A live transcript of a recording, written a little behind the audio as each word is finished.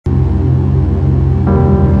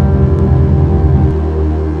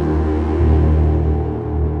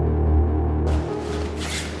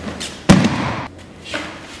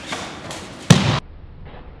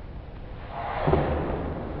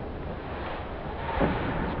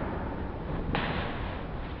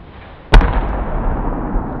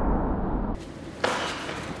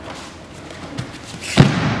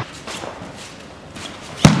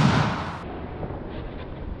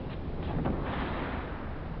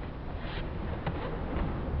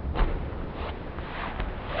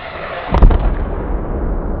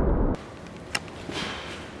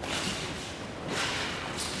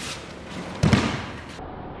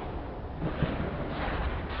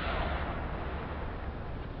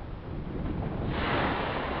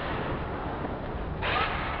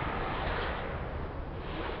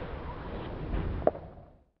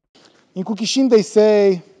In Kukishin, they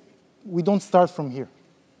say, we don't start from here.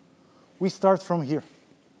 We start from here.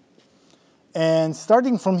 And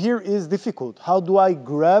starting from here is difficult. How do I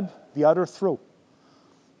grab the other throw?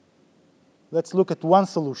 Let's look at one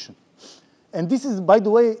solution. And this is, by the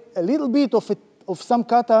way, a little bit of some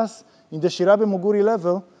katas in the shirabe moguri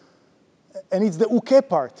level, and it's the uke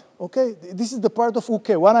part, okay? This is the part of uke.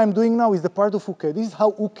 What I'm doing now is the part of uke. This is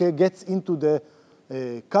how uke gets into the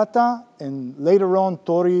kata, and later on,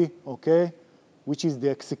 tori, okay, which is the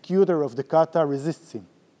executor of the kata, resists him.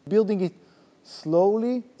 Building it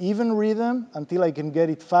slowly, even rhythm, until I can get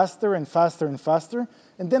it faster and faster and faster,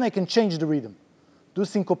 and then I can change the rhythm, do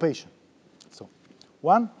syncopation. So,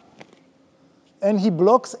 1, and he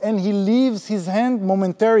blocks and he leaves his hand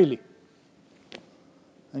momentarily.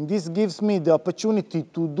 And this gives me the opportunity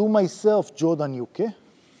to do myself Jodan Yuke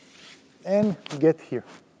and get here.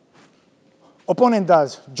 Opponent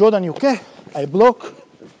does Jodan Yuke, I block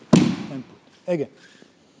and put. Again.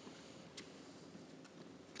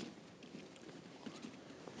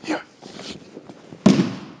 Here.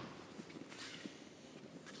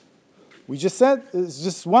 We just said it's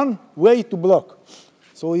just one way to block.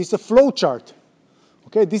 So it's a flow chart.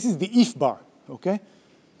 Okay, this is the if bar, okay?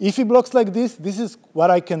 If he blocks like this is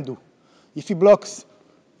what I can do. If he blocks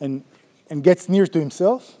and gets near to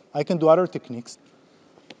himself, I can do other techniques.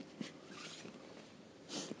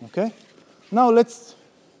 Okay? Now let's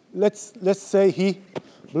say he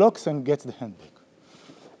blocks and gets the hand back.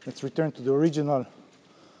 Let's return to the original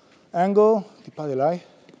angle, tipa de lai.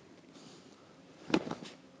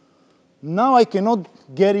 Now I cannot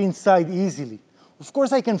get inside easily. Of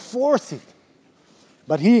course I can force it,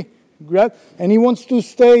 but he grabs and he wants to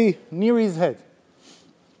stay near his head.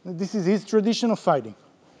 This is his tradition of fighting.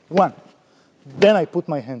 1, then I put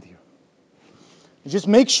my hand here. Just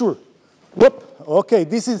make sure. Whoop. Okay,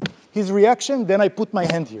 this is his reaction, then I put my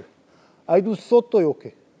hand here. I do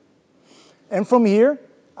soto-yoke. And from here,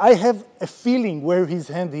 I have a feeling where his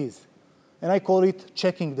hand is. And I call it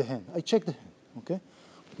checking the hand. I check the hand, okay?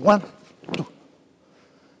 1, 2.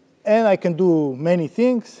 And I can do many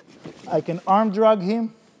things. I can arm drag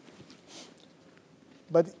him.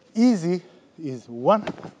 But easy is 1,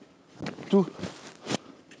 2,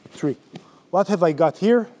 3. What have I got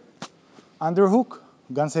here? Underhook,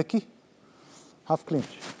 ganseki, half clinch,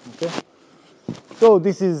 okay? So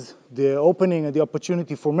this is the opening and the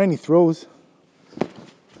opportunity for many throws.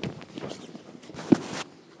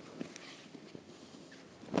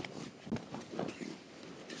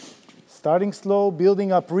 Starting slow,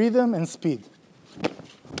 building up rhythm and speed.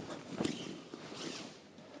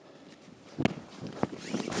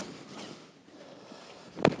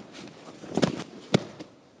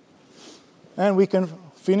 And we can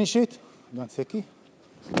finish it. Ganseki.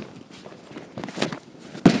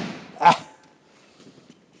 Ah.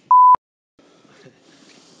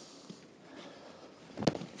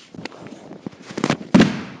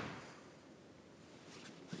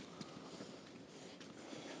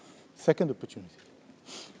 Second opportunity.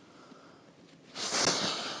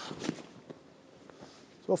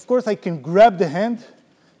 So of course I can grab the hand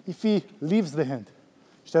if he leaves the hand.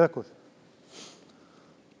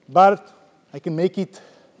 But I can make it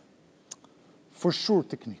for sure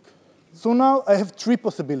technique. So now I have 3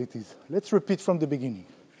 possibilities. Let's repeat from the beginning.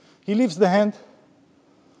 He leaves the hand,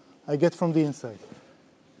 I get from the inside.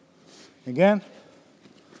 Again,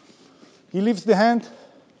 he leaves the hand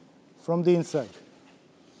from the inside.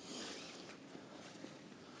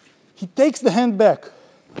 He takes the hand back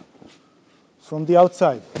from the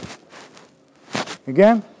outside.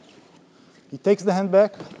 Again, he takes the hand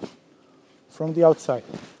back from the outside.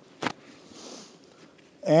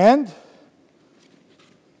 And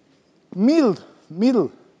middle,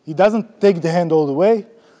 he doesn't take the hand all the way,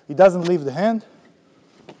 he doesn't leave the hand.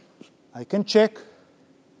 I can check,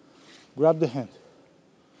 grab the hand,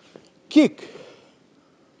 kick,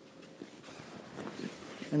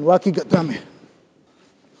 and wakigatame.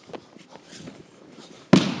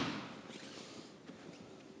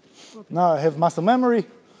 Now I have muscle memory,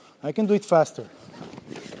 I can do it faster.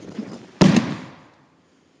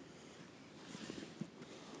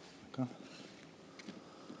 Okay.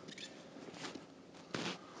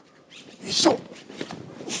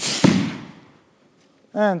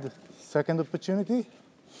 And second opportunity,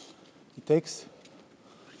 he takes.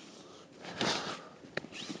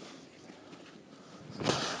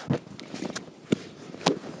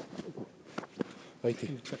 Right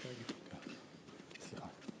here.